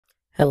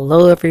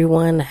Hello,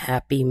 everyone.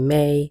 Happy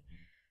May.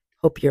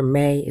 Hope your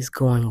May is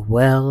going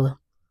well.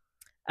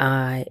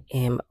 I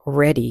am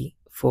ready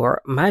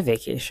for my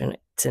vacation.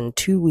 It's in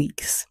 2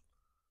 weeks.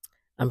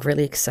 I'm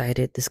really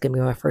excited. This is going to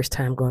be my first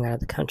time going out of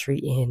the country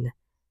in,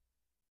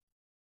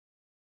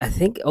 I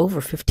think,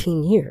 over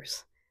 15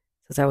 years,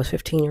 since I was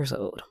 15 years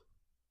old.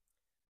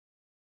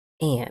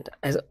 And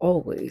as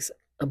always,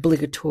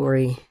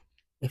 obligatory,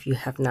 if you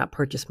have not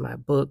purchased my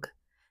book,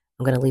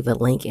 I'm going to leave a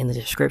link in the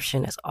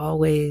description as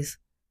always,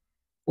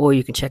 or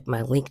you can check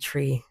my link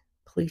tree.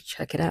 Please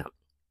check it out.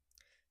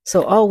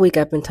 So all week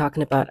I've been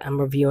talking about, I'm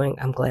reviewing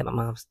I'm Glad My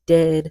Mom's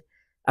Dead.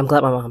 I'm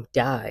Glad My Mom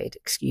Died,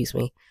 excuse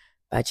me,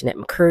 by Jennette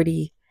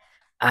McCurdy.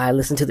 I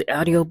listened to the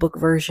audiobook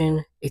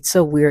version. It's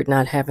so weird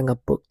not having a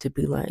book to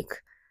be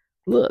like,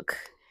 look,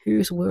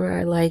 here's where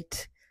I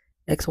liked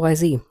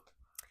XYZ.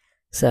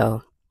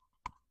 So,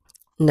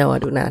 no, I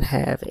do not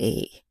have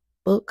a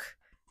book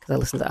because I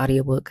listen to the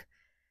audiobook.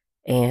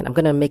 And I'm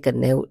going to make a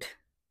note.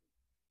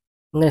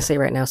 I'm going to say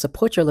right now,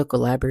 support your local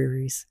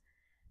libraries.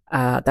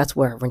 That's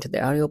where I rented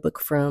the audiobook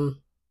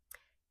from.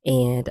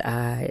 And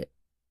I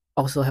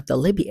also have the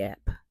Libby app.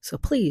 So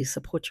please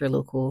support your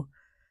local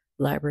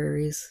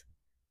libraries.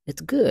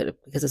 It's good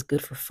because it's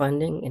good for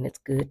funding and it's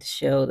good to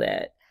show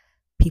that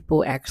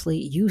people actually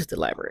use the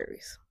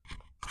libraries.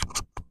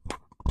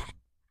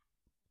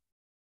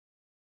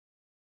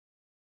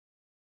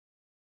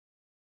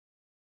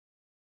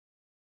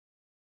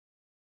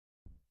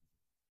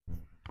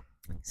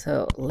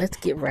 So let's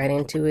get right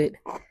into it.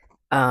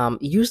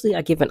 Usually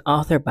I give an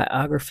author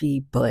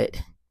biography,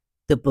 but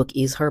the book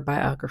is her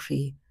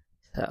biography.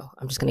 So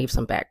I'm just going to give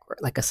some background,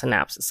 like a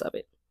synopsis of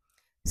it.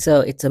 So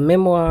it's a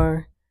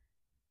memoir.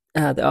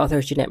 The author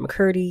is Jennette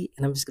McCurdy,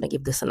 and I'm just going to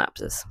give the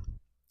synopsis.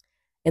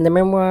 In the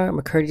memoir,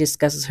 McCurdy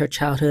discusses her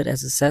childhood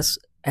as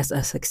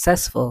a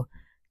successful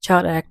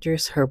child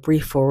actress, her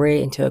brief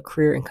foray into a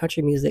career in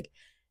country music,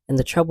 and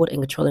the troubled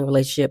and controlling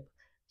relationship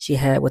she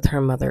had with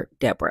her mother,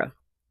 Deborah,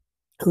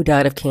 who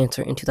died of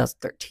cancer in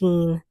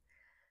 2013.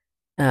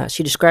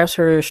 She describes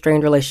her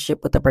strained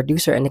relationship with the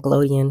producer at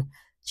Nickelodeon,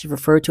 she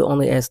referred to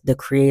only as the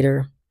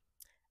creator.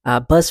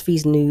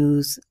 BuzzFeed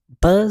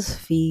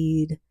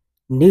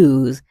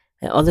News,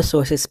 and other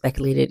sources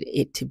speculated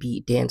it to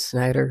be Dan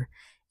Snyder.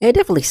 And it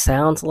definitely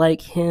sounds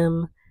like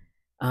him.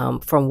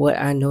 From what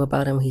I know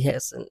about him, he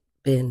hasn't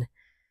been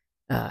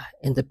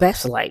in the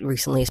best light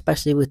recently,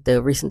 especially with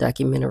the recent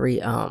documentary,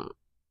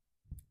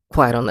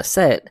 Quiet on the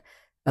Set,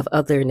 of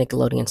other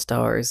Nickelodeon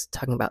stars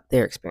talking about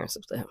their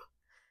experiences with him.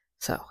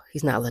 So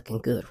he's not looking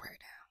good right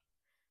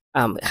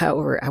now.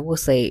 However, I will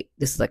say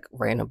this is like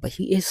random, but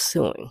he is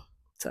suing.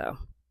 So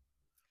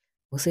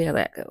we'll see how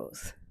that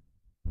goes.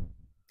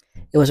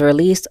 It was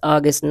released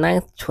August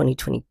 9th,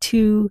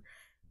 2022.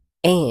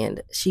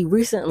 And she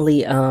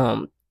recently,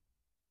 I'll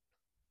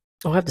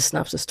have the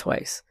synopsis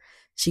twice.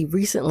 She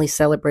recently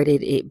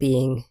celebrated it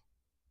being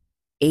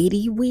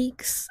 80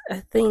 weeks,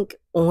 I think,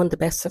 on the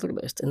bestseller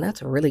list. And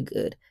that's really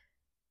good.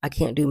 I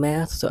can't do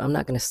math, so I'm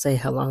not going to say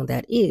how long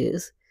that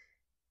is.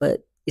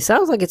 But it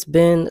sounds like it's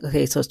been,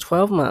 okay, so it's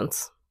 12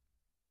 months.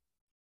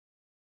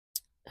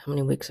 How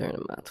many weeks are in a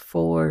month?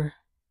 4.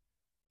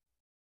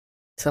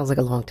 Sounds like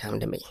a long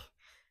time to me.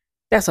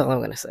 That's all I'm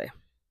going to say.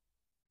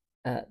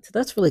 So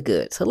that's really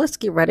good. So let's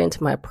get right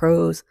into my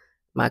pros,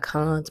 my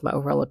cons, my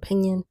overall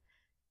opinion,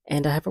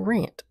 and I have a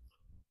rant.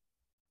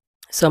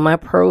 So my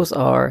pros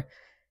are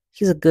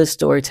she's a good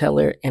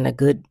storyteller and a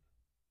good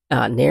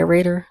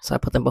narrator. So I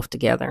put them both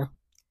together.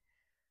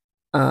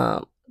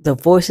 The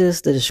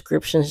voices, the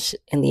descriptions,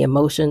 and the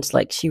emotions,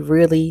 like she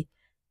really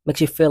makes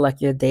you feel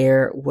like you're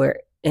there where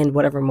in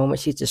whatever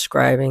moment she's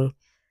describing.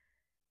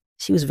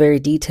 She was very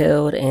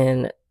detailed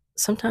and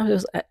sometimes it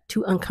was at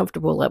too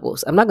uncomfortable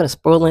levels. I'm not going to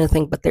spoil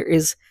anything, but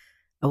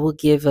I will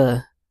give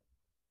there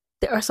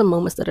are some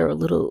moments that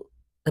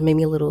made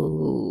me a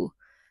little,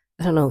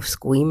 I don't know,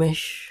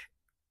 squeamish.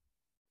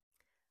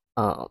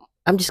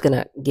 I'm just going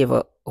to give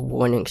a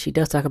warning. She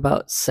does talk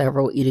about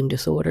several eating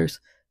disorders.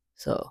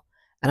 So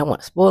I don't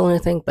want to spoil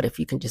anything, but if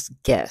you can just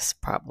guess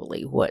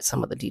probably what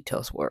some of the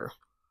details were.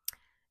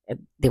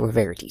 They were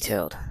very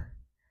detailed.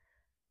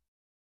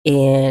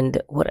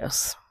 And what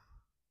else?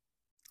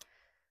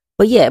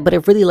 But yeah, but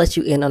it really lets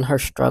you in on her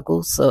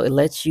struggles. So it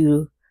lets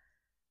you.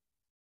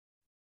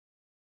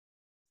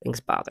 Things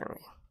bother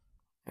me.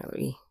 Let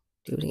me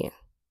do it again.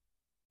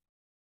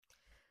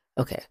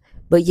 Okay.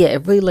 But yeah,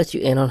 it really lets you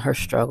in on her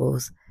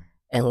struggles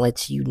and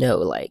lets you know,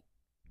 like,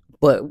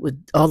 but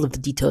with all of the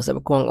details that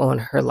were going on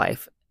in her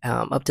life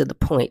up to the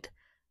point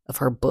of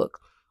her book.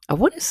 I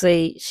want to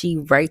say she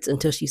writes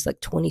until she's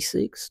like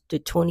 26 to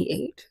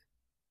 28.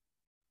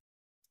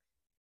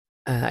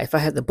 If I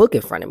had the book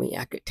in front of me,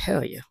 I could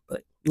tell you,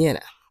 but you know.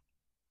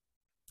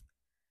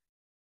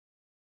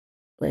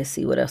 Let's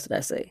see, what else did I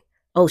say?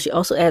 Oh, she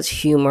also adds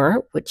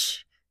humor,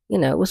 which,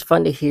 it was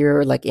fun to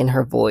hear like in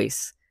her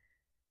voice.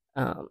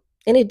 And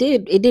it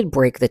did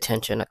break the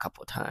tension a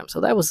couple of times.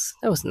 So that was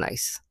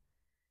nice.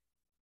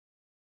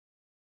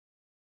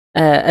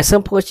 At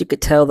some point you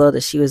could tell though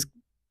that she was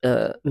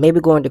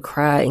maybe going to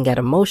cry and got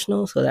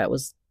emotional, so that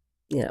was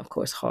of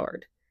course,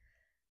 hard.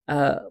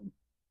 Uh,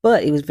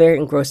 but it was very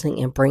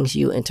engrossing and brings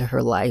you into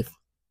her life.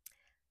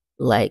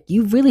 Like,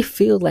 you really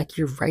feel like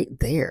you're right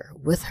there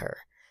with her.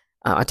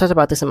 I talked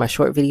about this in my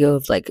short video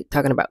of like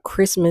talking about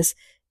Christmas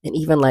and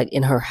even like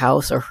in her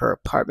house or her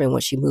apartment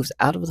when she moves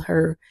out of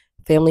her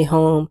family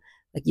home.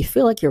 Like, you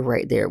feel like you're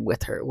right there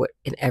with her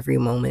in every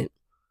moment.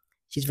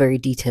 She's very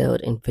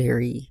detailed and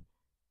very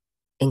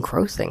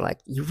engrossing. Like,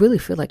 you really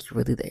feel like you're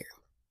really there.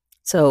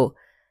 So,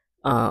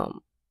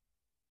 um,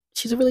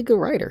 she's a really good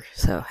writer.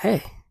 So,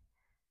 hey,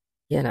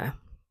 you know,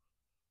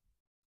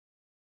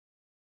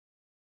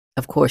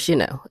 of course,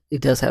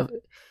 it does have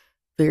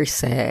very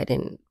sad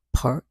and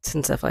parts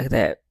and stuff like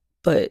that.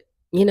 But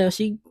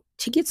she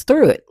gets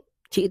through it.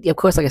 She, of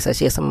course, like I said,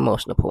 she has some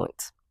emotional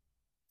points.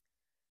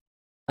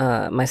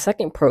 My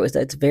second pro is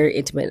that it's very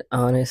intimate and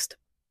honest.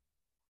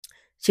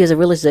 She has a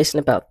realization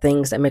about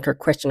things that make her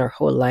question her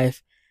whole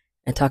life,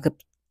 and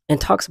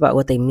talks about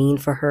what they mean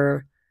for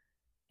her.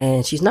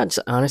 And she's not just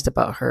honest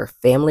about her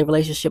family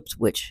relationships,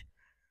 which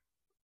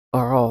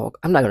are all,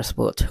 I'm not going to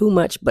spoil too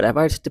much, but I've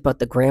already talked about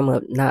the grandma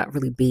not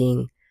really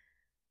being,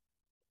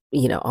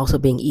 also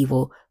being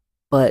evil.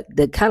 But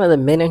the kind of the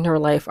men in her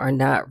life are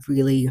not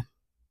really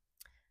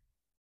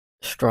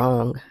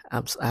strong,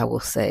 I will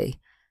say.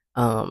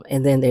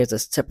 And then there's a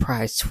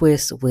surprise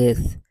twist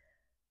with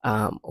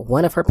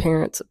one of her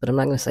parents, but I'm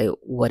not going to say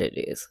what it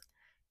is,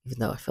 even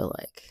though I feel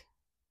like,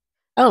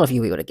 I don't know if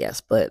you were able to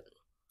guess, but it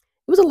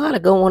was a lot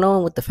of going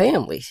on with the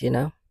families.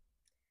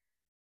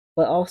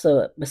 But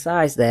also,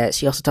 besides that,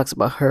 she also talks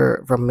about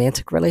her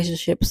romantic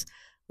relationships,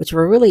 which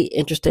were really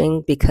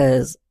interesting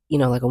because,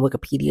 like on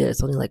Wikipedia,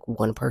 it's only like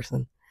one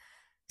person.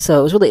 So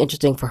it was really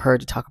interesting for her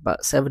to talk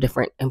about several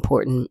different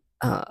important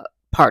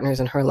partners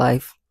in her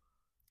life.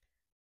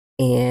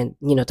 And,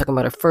 talking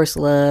about her first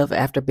love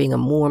after being a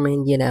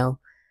Mormon,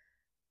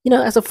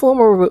 as a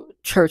former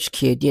church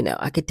kid,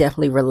 I could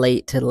definitely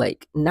relate to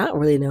like not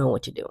really knowing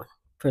what you're doing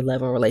for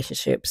love and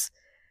relationships.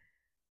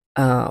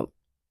 Um,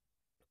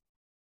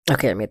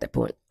 okay, I made that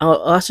point.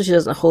 Also, she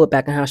doesn't hold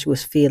back on how she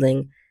was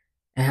feeling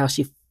and how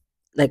she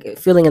like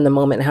feeling in the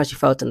moment and how she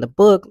felt in the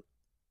book,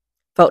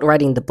 felt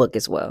writing the book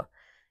as well.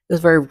 It was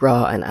very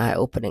raw and eye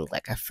opening.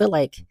 Like, I feel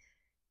like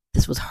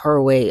this was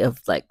her way of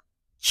like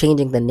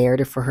changing the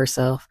narrative for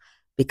herself,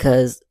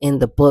 because in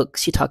the book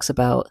she talks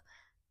about,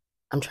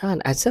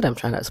 I said I'm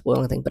trying not to spoil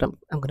anything, but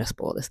I'm gonna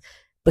spoil this.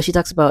 But she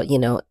talks about,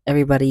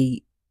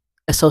 everybody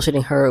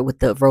associating her with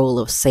the role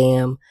of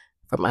Sam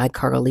from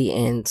iCarly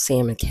and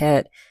Sam and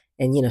Cat.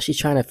 And, she's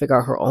trying to figure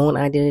out her own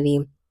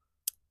identity.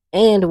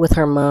 And with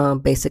her mom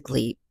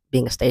basically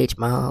being a stage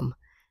mom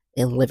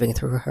and living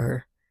through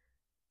her,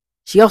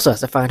 she also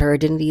has to find her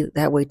identity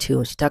that way too.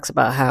 And she talks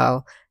about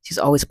how she's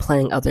always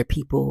playing other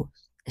people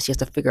and she has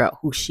to figure out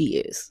who she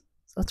is.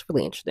 So that's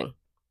really interesting.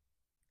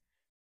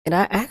 And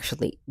I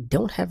actually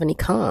don't have any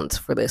cons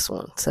for this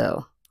one.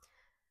 So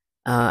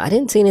I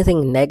didn't see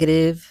anything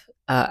negative.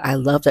 I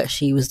love that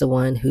she was the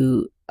one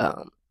who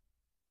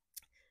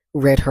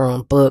read her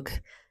own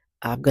book.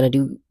 I'm gonna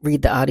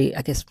read the audio.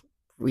 I guess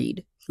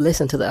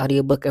listen to the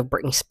audiobook of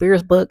Britney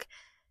Spears' book,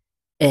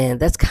 and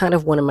that's kind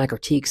of one of my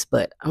critiques.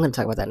 But I'm gonna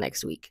talk about that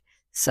next week.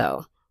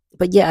 So,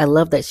 but yeah, I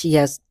love that she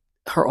has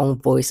her own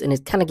voice, and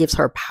it kind of gives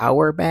her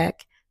power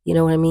back. You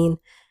know what I mean?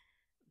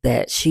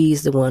 That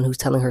she's the one who's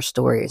telling her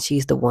story, and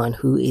she's the one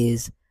who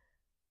is,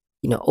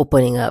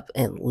 opening up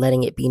and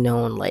letting it be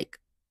known, like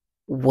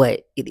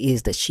what it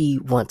is that she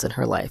wants in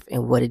her life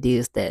and what it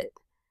is that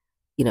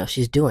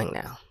she's doing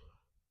now.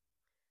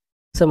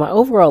 So my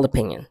overall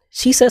opinion,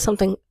 she said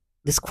something,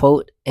 this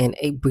quote, and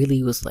it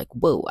really was like,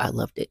 whoa, I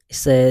loved it. It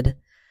said,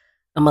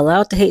 "I'm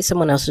allowed to hate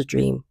someone else's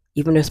dream,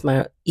 even if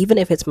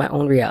it's my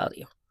own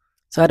reality."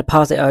 So I had to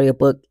pause the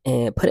audiobook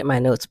and put it in my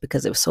notes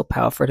because it was so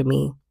powerful to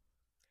me.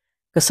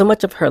 Because so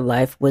much of her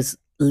life was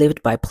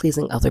lived by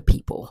pleasing other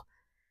people,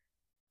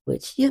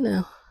 which,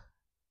 can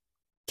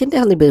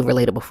definitely be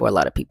relatable for a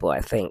lot of people,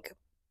 I think.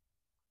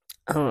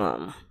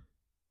 Um,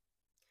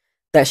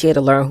 that she had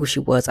to learn who she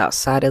was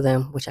outside of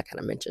them, which I kind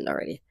of mentioned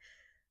already.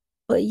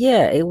 But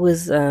yeah, it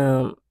was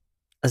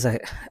as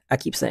I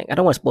keep saying, I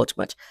don't want to spoil too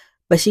much,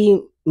 but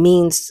she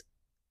means,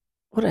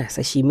 what did I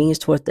say? She means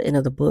towards the end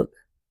of the book.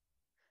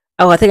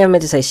 Oh, I think I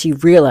meant to say she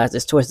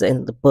realizes towards the end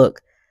of the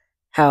book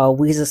how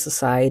we as a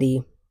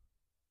society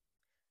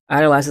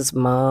idolizes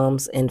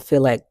moms and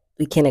feel like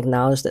we can't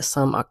acknowledge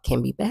that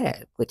can be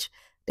bad, which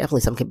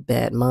definitely some can be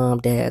bad. Mom,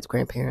 dads,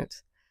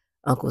 grandparents,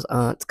 uncles,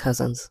 aunts,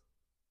 cousins,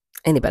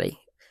 anybody.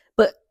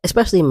 But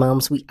especially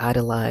moms, we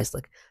idolize,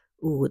 like,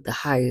 ooh, the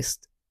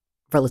highest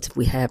relative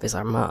we have is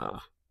our mom.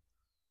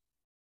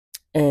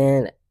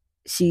 And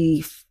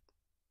she,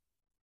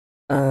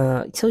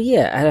 so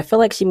yeah, and I feel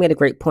like she made a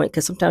great point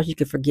because sometimes you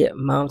can forget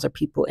moms are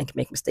people and can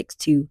make mistakes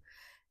too.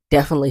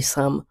 Definitely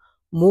some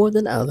more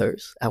than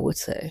others, I would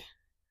say.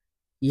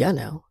 Yeah,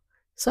 no.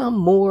 Some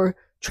more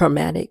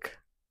traumatic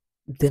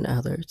than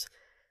others.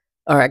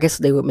 Or I guess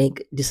they would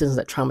make decisions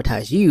that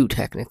traumatize you,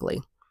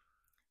 technically.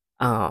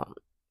 Um,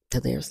 so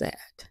there's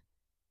that.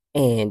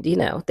 And,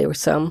 there were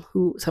some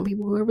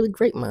people who are really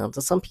great moms,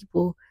 and some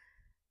people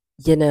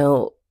you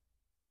know,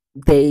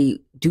 they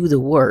do the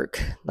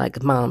work,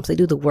 like moms, they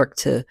do the work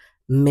to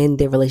mend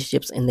their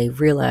relationships, and they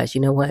realize,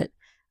 you know what?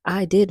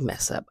 I did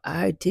mess up.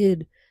 I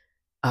did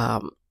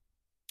um,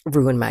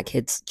 ruin my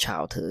kids'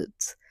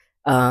 childhoods.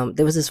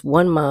 There was this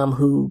one mom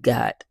who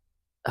got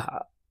uh,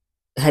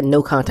 had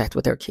no contact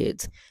with her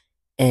kids,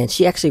 and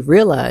she actually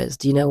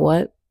realized, you know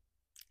what?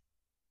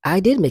 I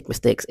did make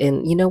mistakes,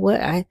 and you know what?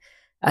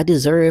 I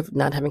deserve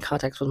not having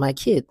contact with my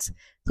kids.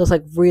 So it's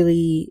like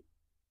really,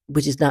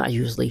 which is not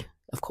usually,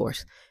 of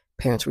course,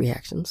 parents'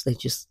 reactions. They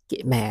just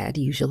get mad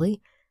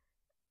usually.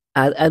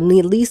 I mean,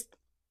 at least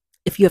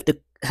if you have to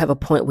have a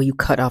point where you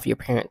cut off your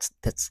parents,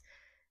 that's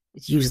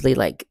usually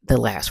like the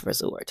last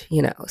resort.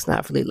 It's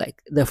not really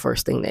like the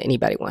first thing that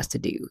anybody wants to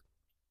do.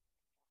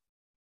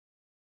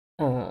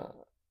 Uh,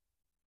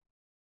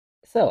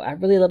 so I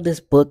really love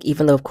this book,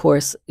 even though, of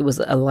course, it was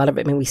a lot of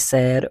it made me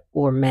sad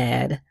or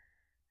mad.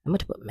 I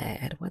meant to put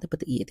mad. Why did I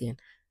put the E at the end?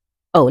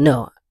 Oh,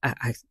 no,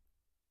 I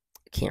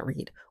can't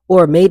read.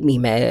 Or made me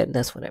mad.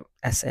 That's what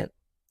I said.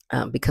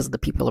 Because of the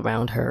people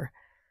around her.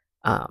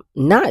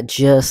 Not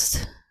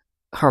just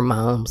her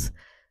moms,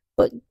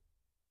 but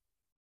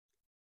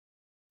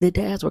the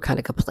dads were kind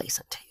of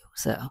complacent too.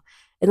 So,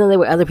 and then there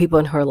were other people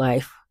in her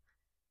life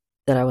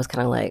that I was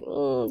kind of like,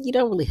 you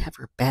don't really have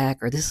her back,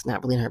 or this is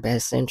not really in her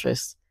best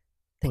interest.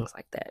 Things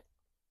like that.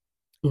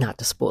 Not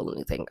to spoil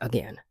anything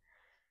again.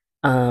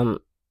 Um,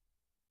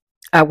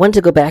 I wanted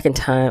to go back in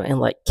time and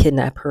like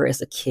kidnap her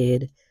as a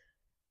kid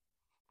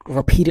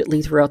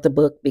repeatedly throughout the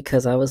book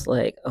because I was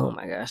like, oh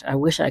my gosh, I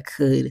wish I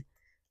could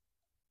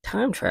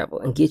time travel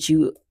and get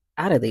you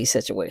out of these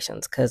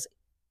situations because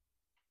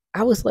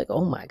I was like,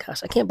 oh my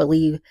gosh, I can't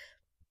believe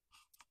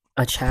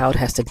a child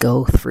has to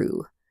go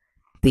through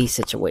these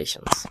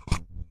situations.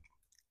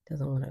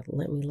 Doesn't want to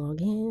let me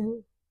log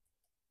in.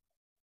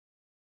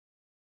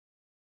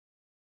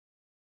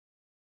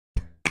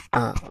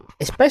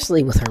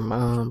 Especially with her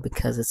mom,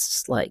 because it's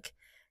just like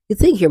you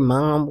think your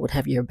mom would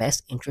have your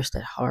best interest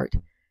at heart,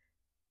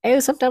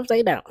 and sometimes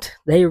they don't.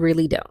 They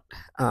really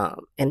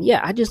don't. And yeah,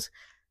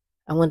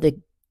 I wanted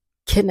to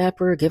kidnap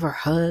her, give her a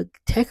hug,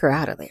 take her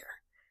out of there.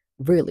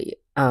 Really.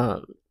 I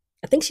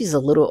think she's a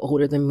little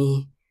older than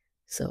me,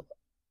 so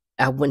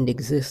I wouldn't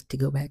exist to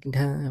go back in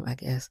time, I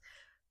guess.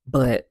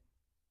 But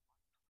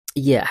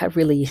yeah, I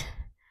really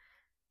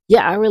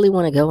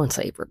want to go and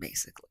save her.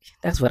 Basically,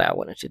 that's what I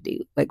wanted to do.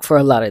 Like for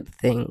a lot of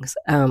things.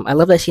 I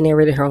love that she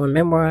narrated her own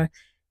memoir,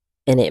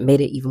 and it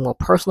made it even more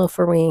personal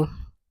for me.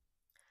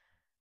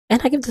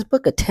 And I give this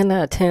book a 10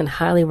 out of 10.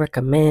 Highly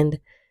recommend.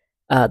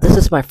 This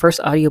is my first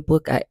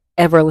audiobook I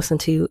ever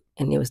listened to,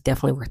 and it was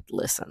definitely worth the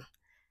listen.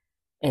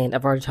 And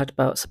I've already talked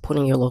about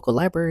supporting your local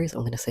libraries.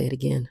 I'm going to say it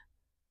again.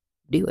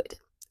 Do it.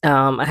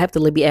 I have the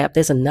Libby app.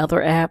 There's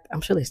another app.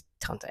 I'm sure there's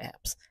tons of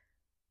apps.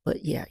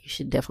 But yeah, you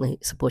should definitely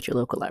support your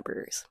local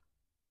libraries.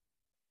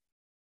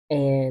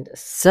 And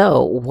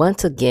so,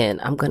 once again,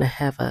 I'm going to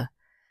have a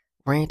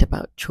rant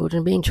about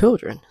children being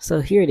children.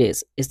 So here it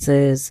is. It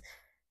says,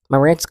 my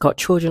rant is called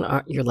Children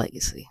Aren't Your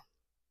Legacy.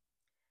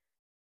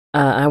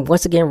 I'm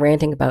once again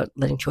ranting about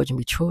letting children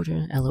be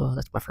children. LOL,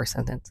 that's my first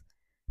sentence.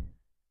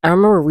 I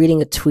remember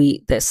reading a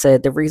tweet that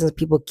said the reasons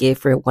people give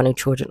for wanting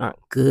children aren't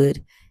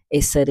good.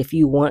 It said if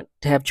you want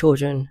to have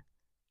children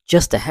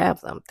just to have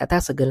them,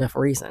 that's a good enough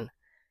reason.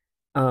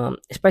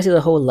 Especially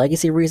the whole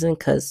legacy reason,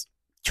 because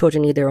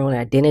children need their own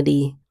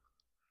identity,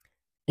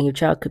 and your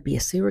child could be a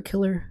serial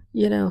killer,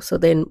 So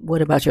then,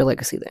 what about your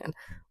legacy then?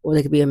 Or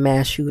they could be a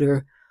mass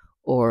shooter,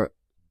 or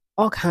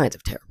all kinds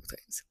of terrible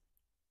things.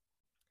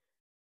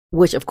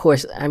 Which, of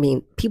course, I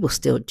mean, people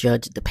still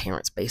judge the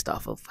parents based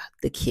off of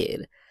the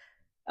kid.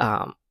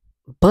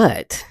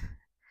 But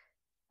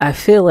I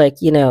feel like,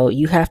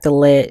 you have to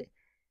let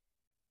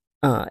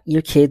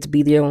your kids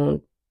be their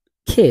own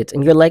kids.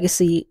 And your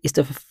legacy is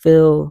to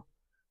fulfill.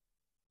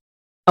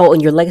 Oh,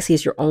 and your legacy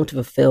is your own to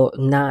fulfill,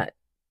 not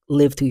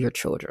live through your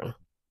children.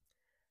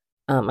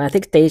 I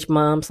think stage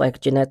moms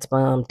like Jennette's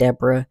mom,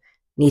 Deborah,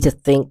 need to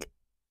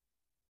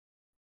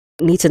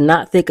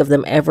not think of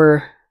them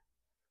never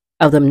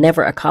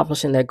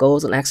accomplishing their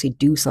goals and actually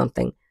do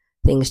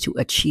things to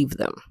achieve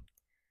them.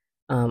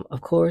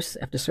 Of course,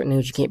 after a certain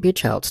age, you can't be a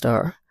child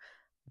star,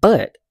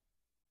 but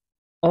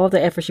all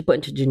the effort she put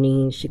into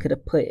Janine, she could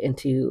have put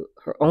into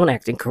her own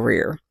acting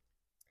career.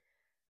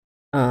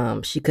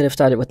 She could have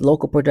started with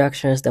local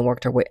productions, then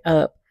worked her way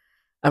up.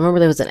 I remember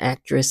there was an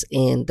actress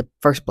in the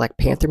first Black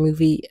Panther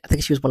movie. I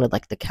think she was one of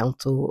like the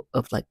council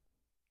of like,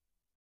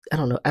 I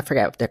don't know, I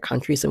forgot if they're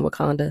countries in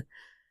Wakanda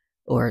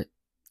or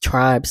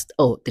tribes.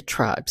 Oh, the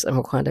tribes in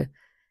Wakanda.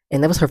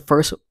 And that was her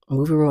first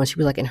movie role, and she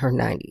was like in her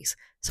 90s.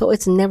 So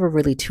it's never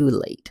really too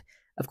late.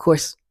 Of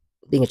course,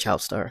 being a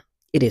child star,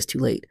 it is too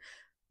late.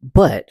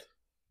 But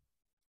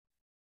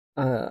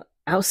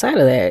outside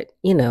of that,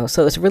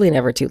 so it's really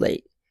never too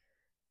late.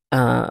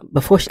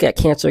 Before she got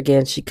cancer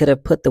again, she could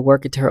have put the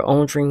work into her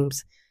own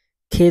dreams.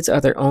 Kids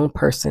are their own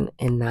person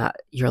and not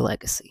your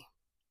legacy.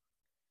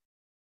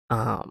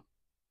 And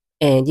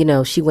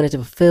she wanted to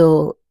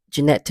fulfill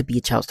Jennette to be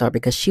a child star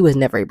because she was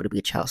never able to be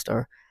a child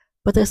star.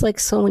 But there's like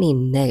so many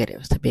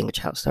negatives to being a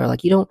child star.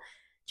 Like, you don't,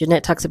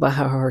 Jennette talks about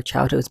how her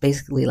childhood was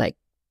basically like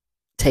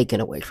taken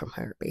away from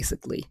her,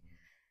 basically.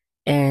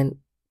 And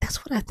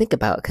that's what I think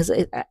about, because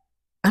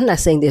I'm not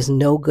saying there's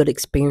no good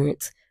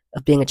experience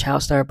of being a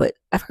child star, but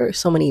I've heard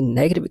so many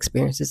negative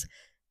experiences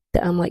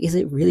that I'm like, is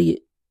it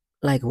really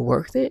like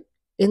worth it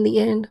in the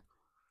end?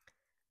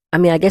 I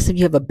mean, I guess if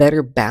you have a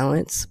better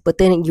balance, but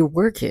then you're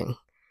working.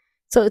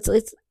 So it's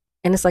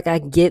like, I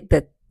get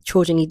that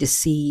children need to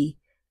see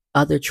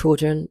other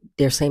children,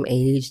 their same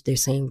age, their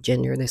same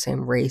gender, their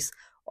same race,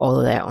 all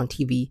of that on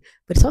TV.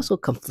 But it's also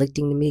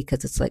conflicting to me,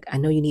 because it's like, I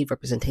know you need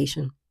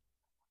representation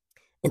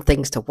and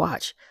things to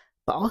watch,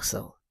 but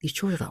also these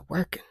children are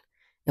working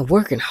and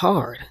working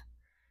hard.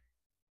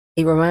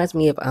 It reminds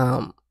me of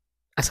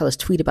I saw this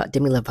tweet about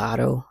Demi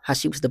Lovato, how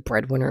she was the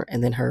breadwinner,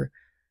 and then her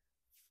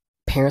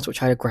parents would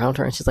try to ground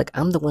her, and she's like,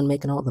 I'm the one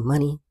making all the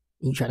money,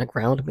 and you trying to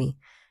ground me.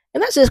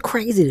 And that's just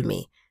crazy to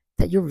me,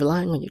 that you're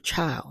relying on your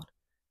child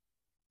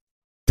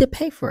to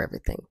pay for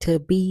everything, to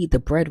be the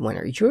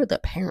breadwinner. You're the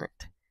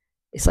parent.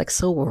 It's like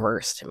so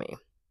reversed to me.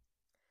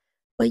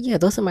 But yeah,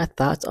 those are my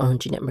thoughts on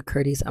Jennette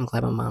McCurdy's I'm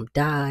Glad My Mom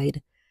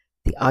Died,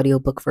 the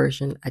audiobook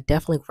version. I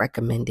definitely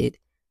recommend it.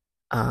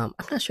 I'm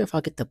not sure if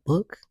I'll get the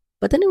book,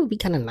 but then it would be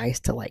kind of nice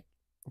to like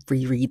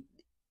reread.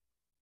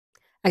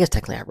 I guess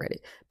technically I read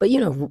it, but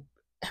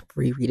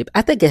reread it.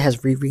 I think it has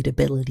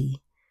rereadability,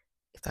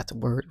 if that's a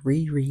word,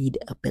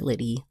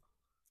 rereadability.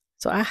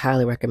 So I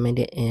highly recommend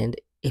it. And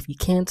if you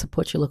can,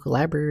 support your local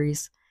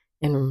libraries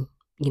and,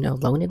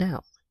 loan it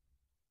out.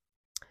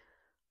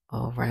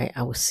 All right.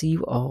 I will see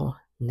you all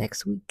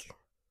next week.